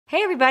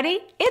Hey everybody,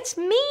 it's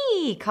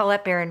me,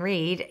 Colette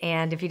Baron-Reid,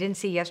 and if you didn't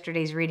see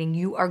yesterday's reading,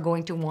 you are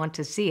going to want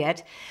to see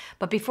it.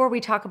 But before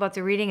we talk about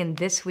the reading in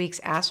this week's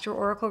Astro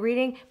Oracle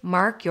reading,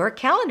 mark your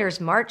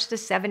calendars, March the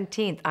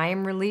 17th. I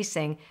am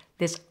releasing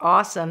this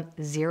awesome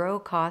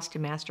zero-cost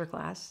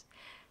masterclass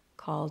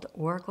called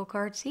Oracle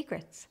Card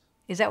Secrets.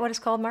 Is that what it's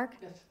called, Mark?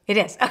 Yes. It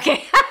is,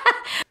 okay.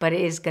 But it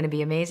is going to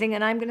be amazing,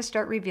 and I'm going to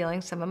start revealing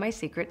some of my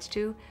secrets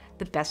to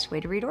the best way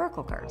to read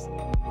Oracle cards.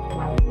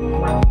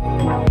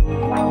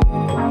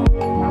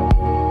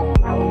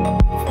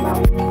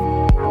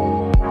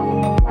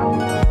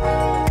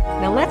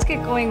 Now let's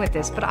get going with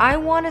this, but I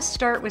want to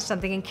start with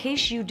something in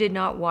case you did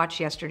not watch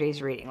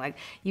yesterday's reading. Like,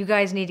 you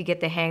guys need to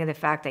get the hang of the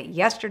fact that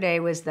yesterday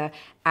was the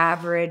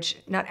average,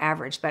 not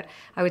average, but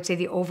I would say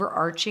the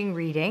overarching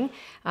reading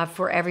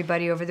for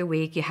everybody over the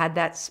week. You had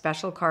that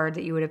special card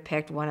that you would have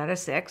picked 1 out of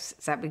 6,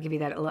 so that would give you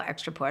that little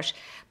extra push.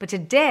 But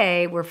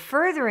today we're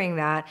furthering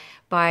that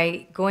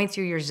by going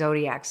through your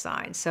zodiac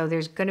signs. So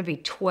there's going to be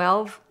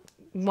 12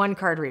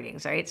 one-card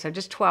readings, right? So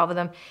just 12 of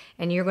them,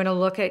 and you're going to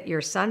look at your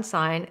sun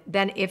sign.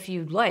 Then if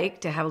you'd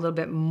like to have a little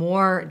bit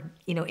more,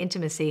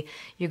 intimacy,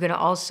 you're going to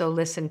also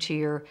listen to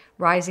your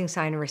rising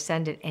sign or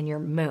ascendant and your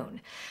moon.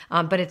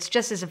 But it's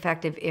just as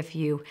effective if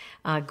you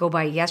go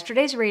by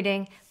yesterday's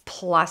reading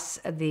plus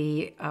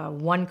the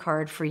one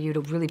card for you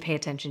to really pay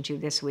attention to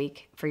this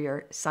week for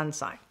your sun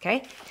sign,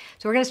 okay?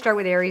 So we're going to start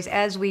with Aries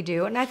as we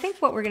do. And I think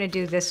what we're going to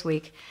do this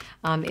week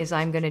is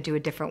I'm going to do a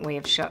different way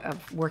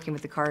of working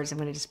with the cards. I'm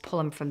going to just pull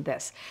them from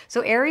this.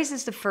 So Aries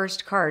is the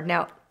first card.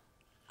 Now,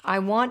 I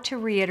want to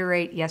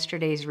reiterate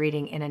yesterday's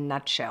reading in a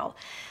nutshell.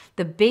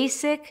 The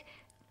basic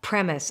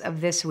premise of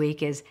this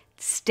week is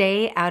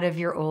stay out of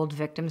your old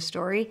victim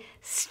story.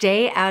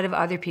 Stay out of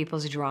other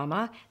people's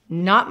drama.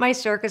 Not my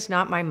circus,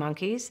 not my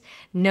monkeys.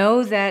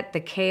 Know that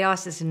the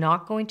chaos is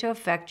not going to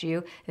affect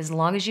you as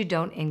long as you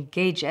don't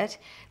engage it.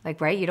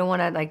 Right? You don't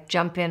want to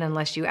jump in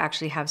unless you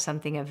actually have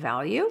something of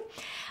value.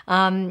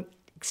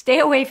 Stay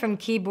away from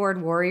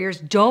keyboard warriors.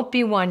 Don't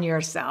be one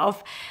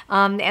yourself.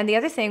 And the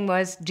other thing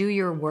was do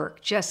your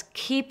work. Just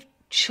keep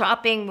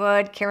chopping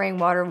wood, carrying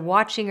water,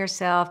 watching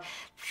yourself.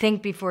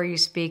 Think before you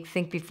speak,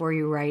 think before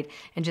you write,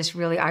 and just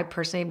really, I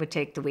personally would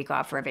take the week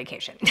off for a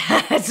vacation.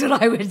 That's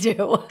what I would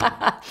do.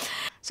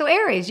 So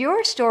Aries,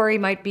 your story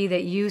might be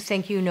that you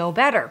think you know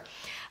better.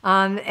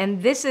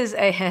 And this is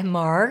a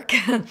mark.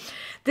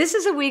 This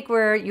is a week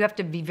where you have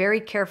to be very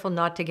careful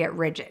not to get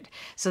rigid.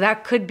 So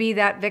that could be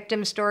that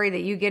victim story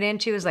that you get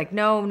into is like,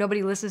 no,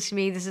 nobody listens to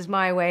me. This is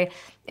my way.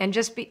 And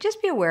just be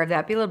aware of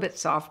that. Be a little bit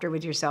softer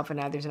with yourself and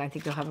others. And I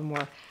think you'll have a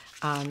more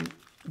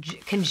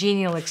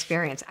congenial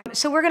experience.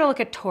 So we're going to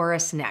look at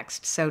Taurus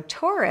next. So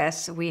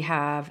Taurus, we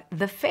have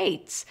the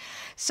fates.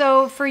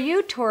 So for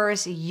you,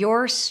 Taurus,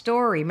 your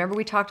story, remember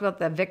we talked about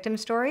the victim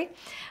story?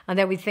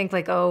 That we think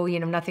like, oh,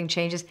 nothing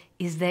changes,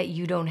 is that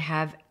you don't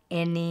have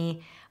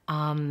any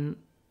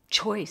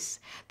choice,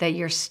 that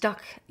you're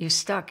stuck.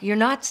 You're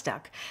not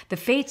stuck. The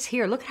fates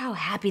here, look at how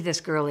happy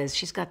this girl is.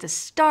 She's got the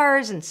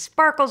stars and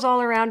sparkles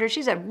all around her.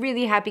 She's a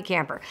really happy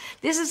camper.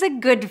 This is a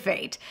good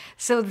fate.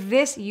 So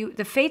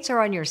the fates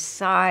are on your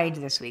side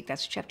this week.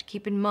 That's what you have to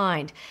keep in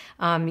mind,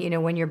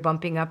 when you're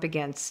bumping up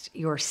against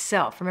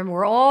yourself. Remember,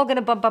 we're all going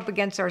to bump up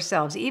against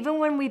ourselves. Even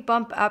when we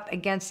bump up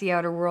against the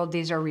outer world,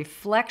 these are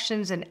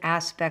reflections and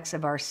aspects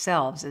of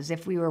ourselves, as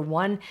if we were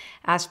one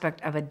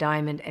aspect of a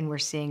diamond and we're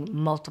seeing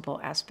multiple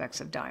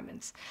aspects of diamonds.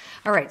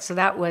 All right, so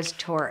that was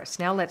Taurus.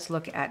 Now let's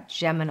look at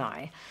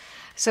Gemini.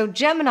 So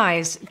Gemini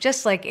is,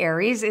 just like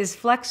Aries, is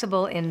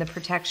flexible in the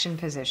protection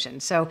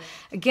position. So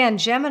again,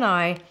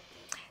 Geminis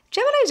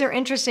are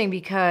interesting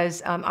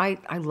because I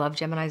love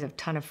Geminis. I have a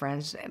ton of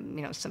friends.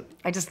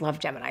 I just love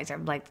Geminis.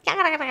 I'm like,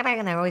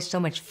 and they're always so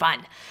much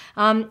fun.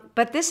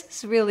 But this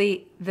is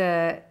really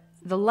the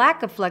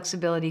lack of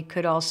flexibility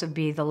could also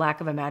be the lack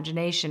of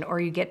imagination, or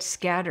you get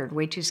scattered,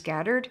 way too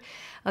scattered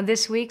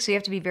this week. So you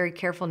have to be very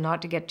careful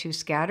not to get too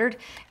scattered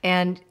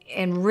and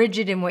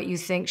rigid in what you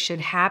think should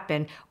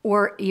happen,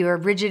 or you're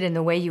rigid in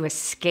the way you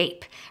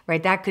escape,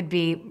 right? That could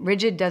be,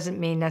 rigid doesn't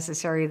mean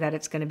necessarily that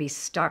it's going to be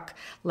stuck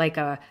like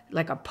a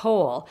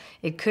pole.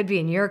 It could be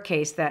in your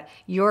case that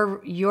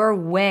your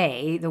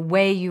way, the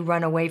way you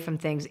run away from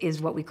things is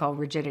what we call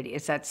rigidity.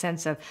 It's that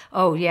sense of,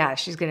 oh yeah,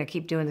 she's going to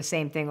keep doing the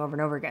same thing over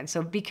and over again.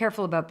 So be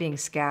careful about being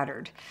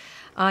scattered.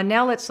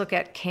 Now let's look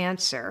at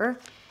Cancer.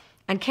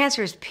 And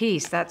Cancer is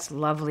peace. That's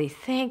lovely.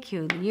 Thank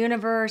you,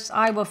 universe.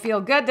 I will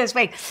feel good this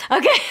week.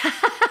 Okay.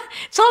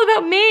 It's all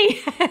about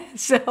me.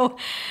 So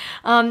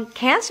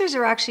Cancers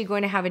are actually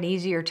going to have an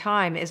easier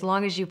time as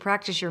long as you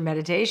practice your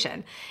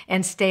meditation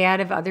and stay out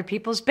of other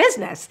people's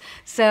business.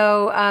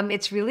 So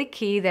it's really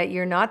key that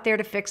you're not there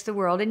to fix the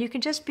world, and you can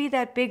just be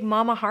that big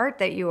mama heart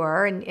that you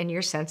are, and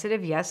you're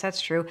sensitive. Yes,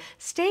 that's true.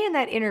 Stay in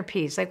that inner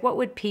peace. Like, what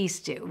would peace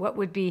do? What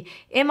would be,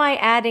 am I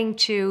adding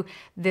to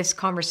this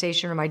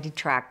conversation, or am I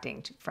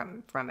detracting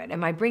from it?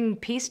 Am I bringing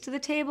peace to the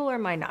table, or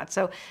am I not?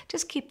 So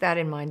just keep that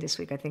in mind this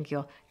week. I think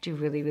you'll do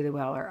really, really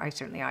well, or I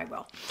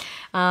will.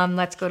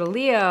 Let's go to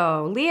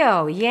Leo.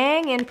 Leo,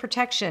 yang in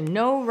protection,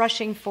 no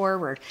rushing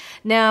forward.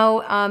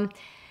 Now,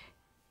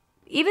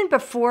 even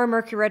before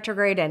Mercury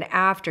retrograde and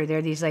after, there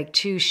are these like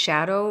 2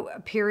 shadow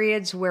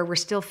periods where we're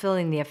still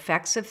feeling the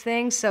effects of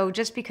things. So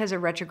just because a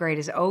retrograde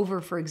is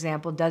over, for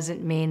example,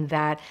 doesn't mean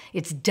that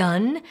it's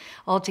done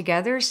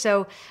altogether.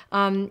 So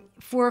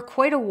for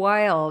quite a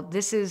while,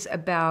 this is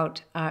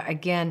about,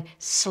 again,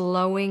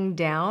 slowing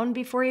down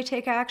before you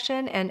take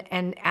action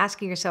and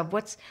asking yourself,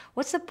 what's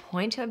the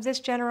point of this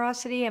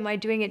generosity? Am I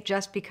doing it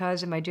just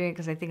because? Am I doing it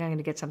because I think I'm going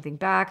to get something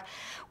back?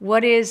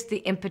 What is the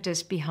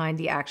impetus behind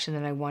the action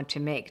that I want to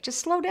make? Just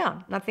slow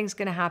down. Nothing's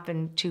going to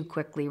happen too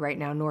quickly right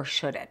now, nor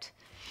should it.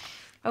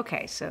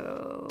 Okay,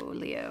 so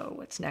Leo,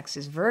 what's next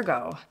is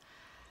Virgo.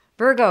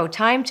 Virgo,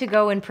 time to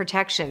go in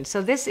protection.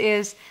 So this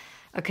is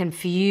a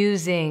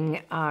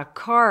confusing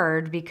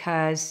card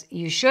because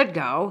you should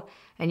go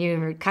and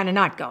you're kind of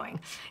not going.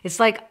 It's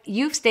like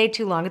you've stayed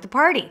too long at the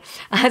party.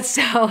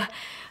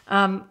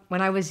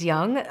 When I was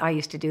young, I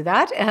used to do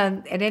that.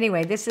 And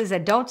anyway, this is a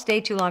don't stay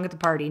too long at the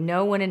party.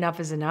 Know when enough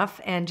is enough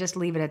and just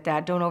leave it at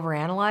that. Don't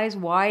overanalyze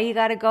why you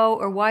got to go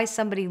or why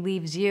somebody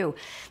leaves you.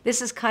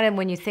 This is kind of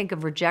when you think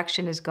of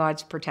rejection as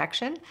God's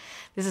protection.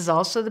 This is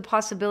also the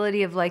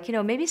possibility of like,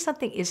 maybe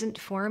something isn't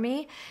for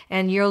me,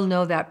 and you'll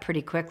know that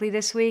pretty quickly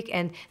this week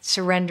and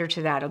surrender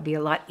to that. It'll be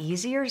a lot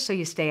easier so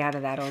you stay out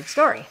of that old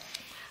story.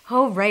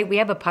 Oh, right, we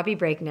have a puppy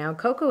break now.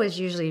 Coco is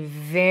usually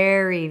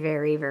very,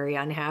 very, very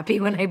unhappy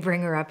when I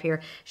bring her up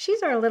here.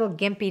 She's our little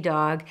gimpy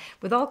dog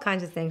with all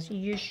kinds of things.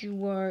 Yes,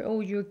 you are.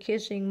 Oh, you're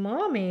kissing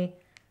mommy.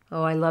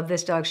 Oh, I love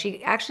this dog.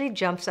 She actually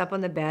jumps up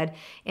on the bed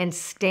and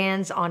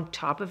stands on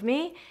top of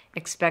me,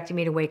 expecting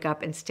me to wake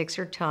up, and sticks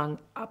her tongue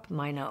up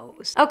my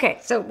nose. Okay,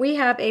 so we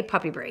have a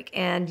puppy break,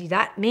 and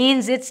that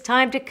means it's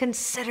time to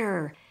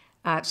consider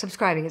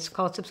subscribing. It's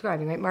called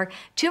subscribing, right, Mark?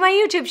 To my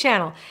YouTube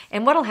channel.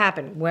 And what'll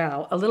happen?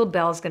 Well, a little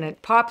bell's gonna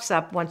pops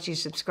up once you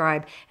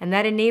subscribe, and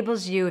that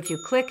enables you, if you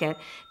click it,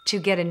 to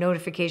get a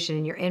notification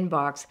in your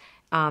inbox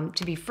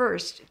to be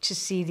first to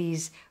see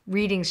these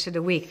readings for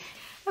the week.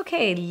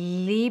 Okay,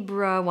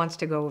 Libra wants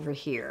to go over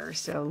here.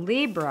 So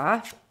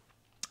Libra,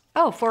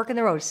 oh, fork in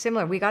the road,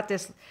 similar. We got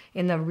this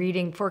in the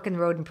reading, fork in the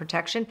road and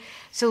protection.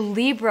 So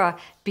Libra,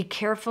 be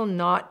careful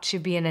not to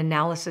be an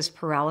analysis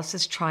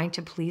paralysis trying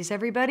to please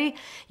everybody.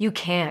 You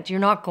can't. You're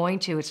not going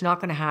to. It's not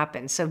going to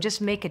happen. So just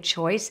make a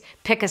choice.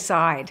 Pick a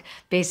side,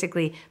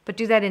 basically. But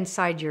do that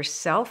inside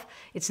yourself.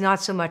 It's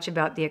not so much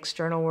about the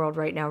external world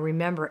right now.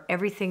 Remember,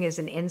 everything is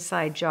an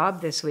inside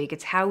job this week.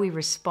 It's how we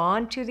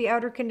respond to the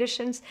outer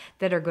conditions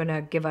that are going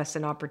to give us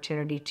an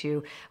opportunity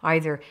to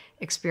either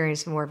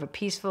experience more of a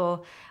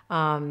peaceful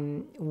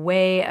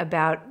way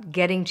about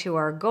getting to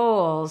our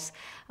goals,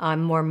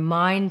 more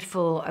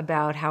mindful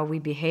about how we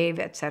behave,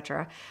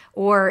 etc.,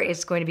 or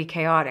it's going to be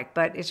chaotic.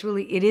 But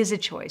it is a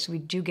choice. We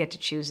do get to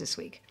choose this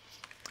week.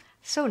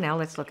 So now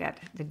let's look at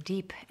the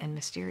deep and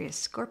mysterious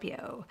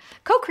Scorpio.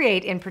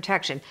 Co-create in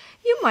protection.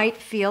 You might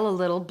feel a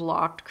little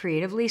blocked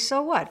creatively,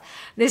 so what?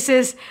 This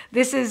is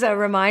a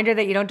reminder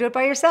that you don't do it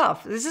by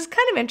yourself. This is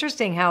kind of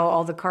interesting how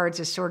all the cards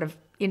are sort of,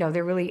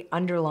 they're really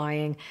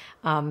underlying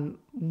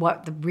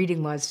what the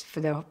reading was for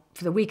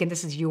the week, and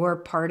this is your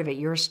part of it.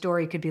 Your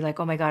story could be like,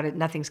 oh my God,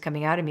 nothing's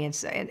coming out of me,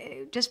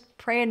 and just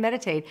pray and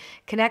meditate.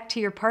 Connect to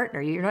your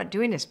partner. You're not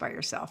doing this by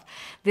yourself.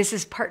 This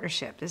is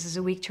partnership. This is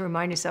a week to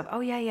remind yourself, oh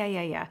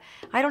yeah.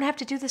 I don't have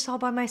to do this all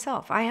by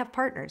myself. I have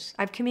partners.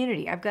 I have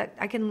community. I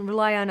can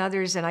rely on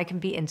others, and I can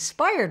be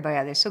inspired by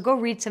others. So go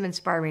read some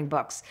inspiring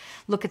books.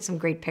 Look at some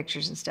great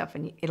pictures and stuff,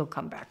 and it'll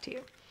come back to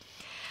you.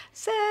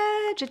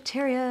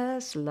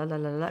 Sagittarius,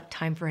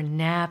 time for a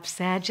nap,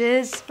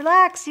 Sagittarius.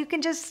 Relax, you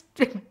can just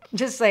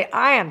say,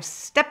 I am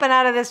stepping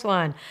out of this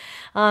one.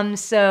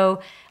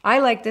 So I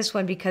like this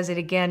one because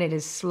it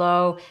is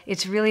slow.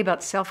 It's really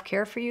about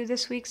self-care for you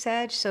this week,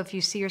 Sag. So if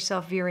you see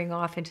yourself veering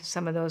off into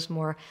some of those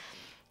more,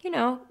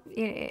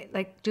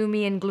 like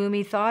doomy and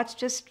gloomy thoughts,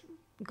 just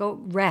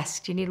go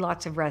rest. You need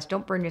lots of rest.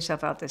 Don't burn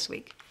yourself out this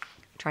week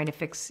trying to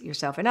fix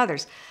yourself and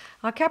others.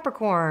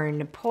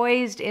 Capricorn,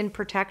 poised in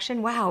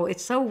protection. Wow,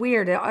 it's so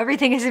weird.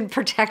 Everything is in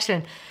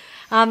protection.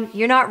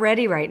 You're not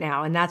ready right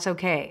now, and that's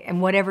okay. And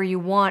whatever you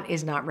want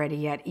is not ready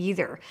yet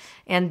either.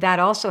 And that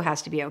also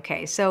has to be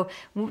okay. So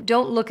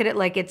don't look at it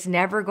like it's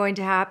never going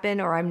to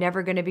happen, or I'm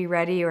never going to be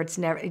ready, or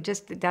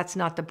that's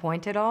not the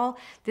point at all.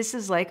 This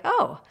is like,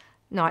 oh,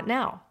 not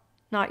now,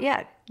 not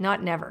yet,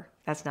 not never.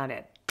 That's not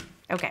it.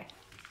 Okay.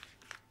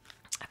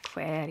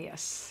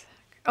 Aquarius.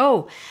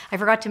 Oh, I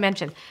forgot to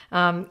mention,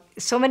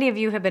 so many of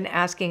you have been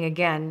asking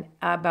again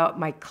about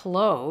my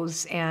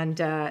clothes, and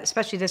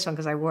especially this one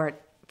because I wore it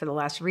for the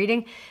last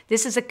reading.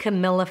 This is a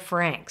Camilla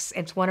Franks.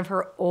 It's one of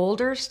her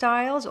older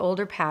styles,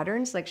 older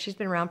patterns. Like she's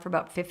been around for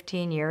about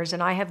 15 years,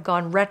 and I have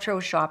gone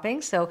retro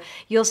shopping. So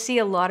you'll see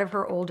a lot of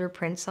her older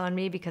prints on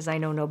me because I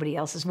know nobody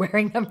else is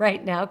wearing them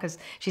right now because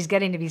she's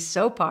getting to be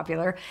so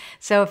popular.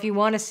 So if you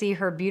want to see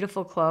her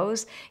beautiful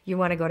clothes, you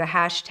want to go to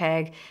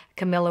hashtag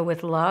Camilla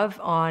with Love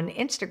on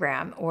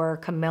Instagram or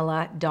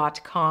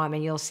camilla.com,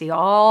 and you'll see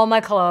all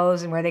my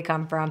clothes and where they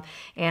come from.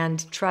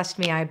 And trust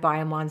me, I buy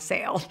them on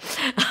sale.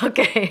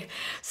 Okay,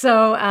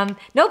 so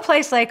no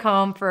place like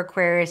home for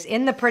Aquarius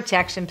in the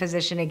protection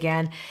position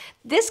again.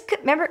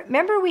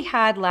 Remember we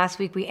had last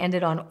week, we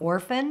ended on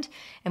orphaned,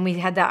 and we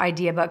had that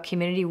idea about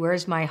community,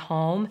 where's my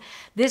home?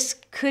 This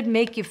could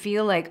make you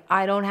feel like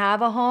I don't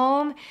have a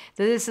home.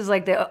 This is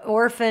like the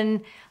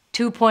orphan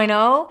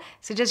 2.0.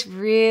 So just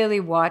really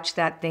watch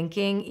that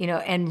thinking, you know,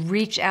 and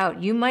reach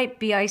out. You might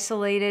be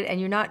isolated and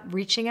you're not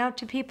reaching out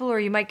to people, or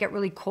you might get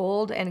really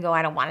cold and go,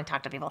 I don't want to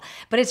talk to people.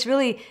 But it's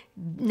really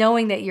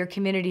knowing that your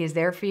community is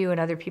there for you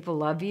and other people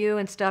love you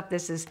and stuff.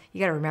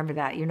 You got to remember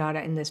that you're not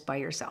in this by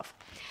yourself.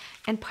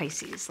 And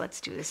Pisces, let's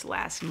do this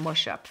last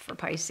mush up for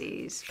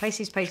Pisces.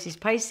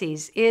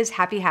 Pisces is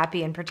happy,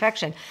 happy, and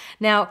protection.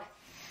 Now,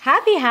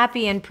 happy,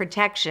 happy, and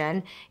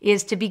protection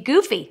is to be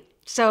goofy.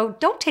 So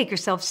don't take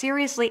yourself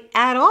seriously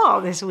at all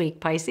this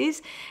week,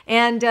 Pisces.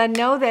 And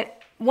know that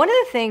one of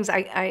the things,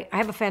 I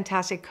have a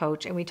fantastic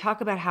coach, and we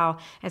talk about how,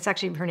 it's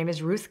actually, her name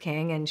is Ruth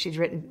King, and she's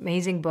written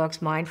amazing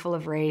books, Mindful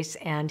of Race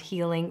and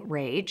Healing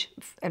Rage.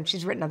 And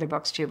she's written other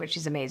books too, but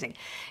she's amazing.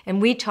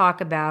 And we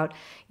talk about,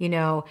 you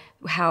know,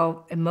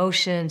 how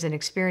emotions and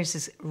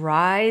experiences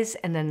rise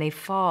and then they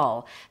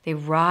fall. They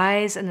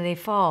rise and then they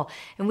fall.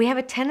 And we have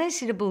a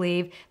tendency to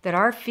believe that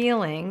our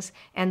feelings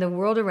and the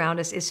world around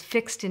us is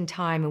fixed in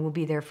time and will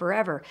be there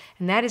forever.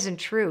 And that isn't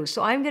true.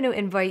 So I'm going to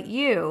invite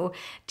you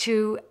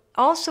to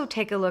also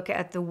take a look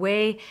at the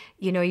way,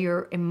 you know,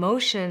 your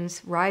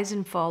emotions rise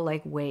and fall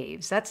like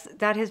waves.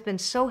 That has been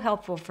so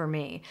helpful for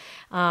me.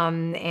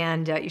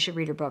 And you should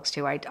read her books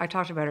too. I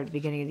talked about her at the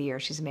beginning of the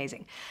year. She's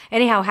amazing.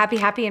 Anyhow, happy,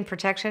 happy, and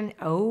protection.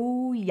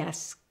 Oh,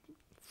 yes.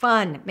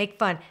 Fun. Make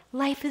fun.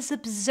 Life is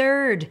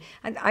absurd.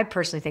 I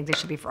personally think this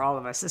should be for all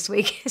of us this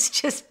week. It's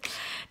just,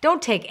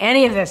 don't take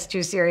any of this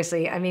too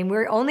seriously. I mean,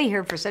 we're only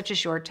here for such a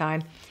short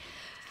time.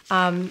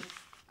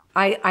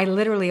 I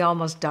literally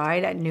almost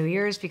died at New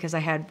Year's because I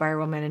had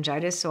viral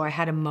meningitis. So I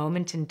had a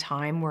moment in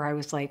time where I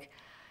was like,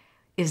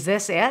 is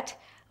this it?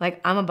 Like,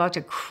 I'm about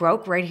to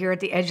croak right here at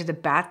the edge of the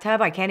bathtub.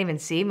 I can't even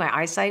see. My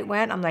eyesight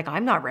went. I'm like,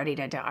 I'm not ready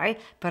to die.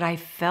 But I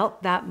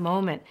felt that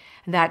moment,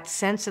 that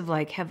sense of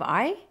like, have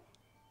I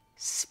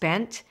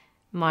spent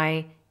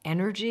my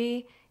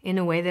energy in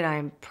a way that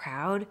I'm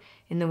proud,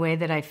 in the way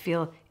that I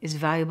feel is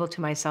valuable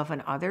to myself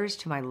and others,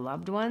 to my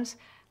loved ones?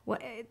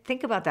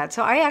 Think about that.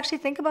 So I actually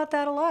think about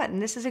that a lot,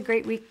 and this is a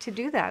great week to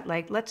do that.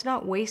 Like, let's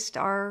not waste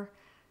our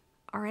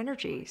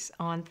energies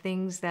on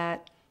things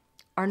that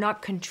are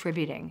not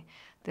contributing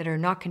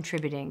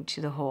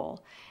to the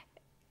whole.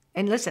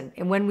 And listen,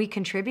 and when we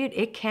contribute,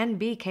 it can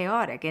be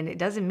chaotic, and it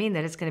doesn't mean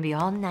that it's going to be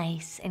all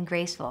nice and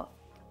graceful.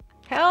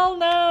 Hell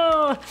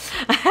no!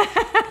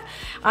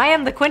 I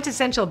am the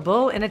quintessential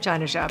bull in a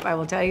china shop, I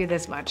will tell you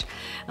this much.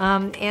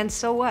 And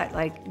so what?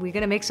 Like, we're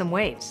gonna make some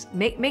waves.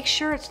 Make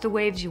sure it's the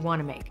waves you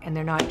wanna make, and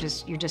they're not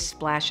just, you're just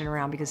splashing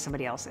around because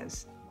somebody else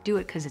is. Do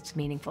it because it's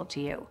meaningful to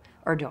you,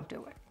 or don't do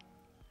it.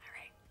 All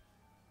right,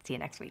 see you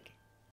next week.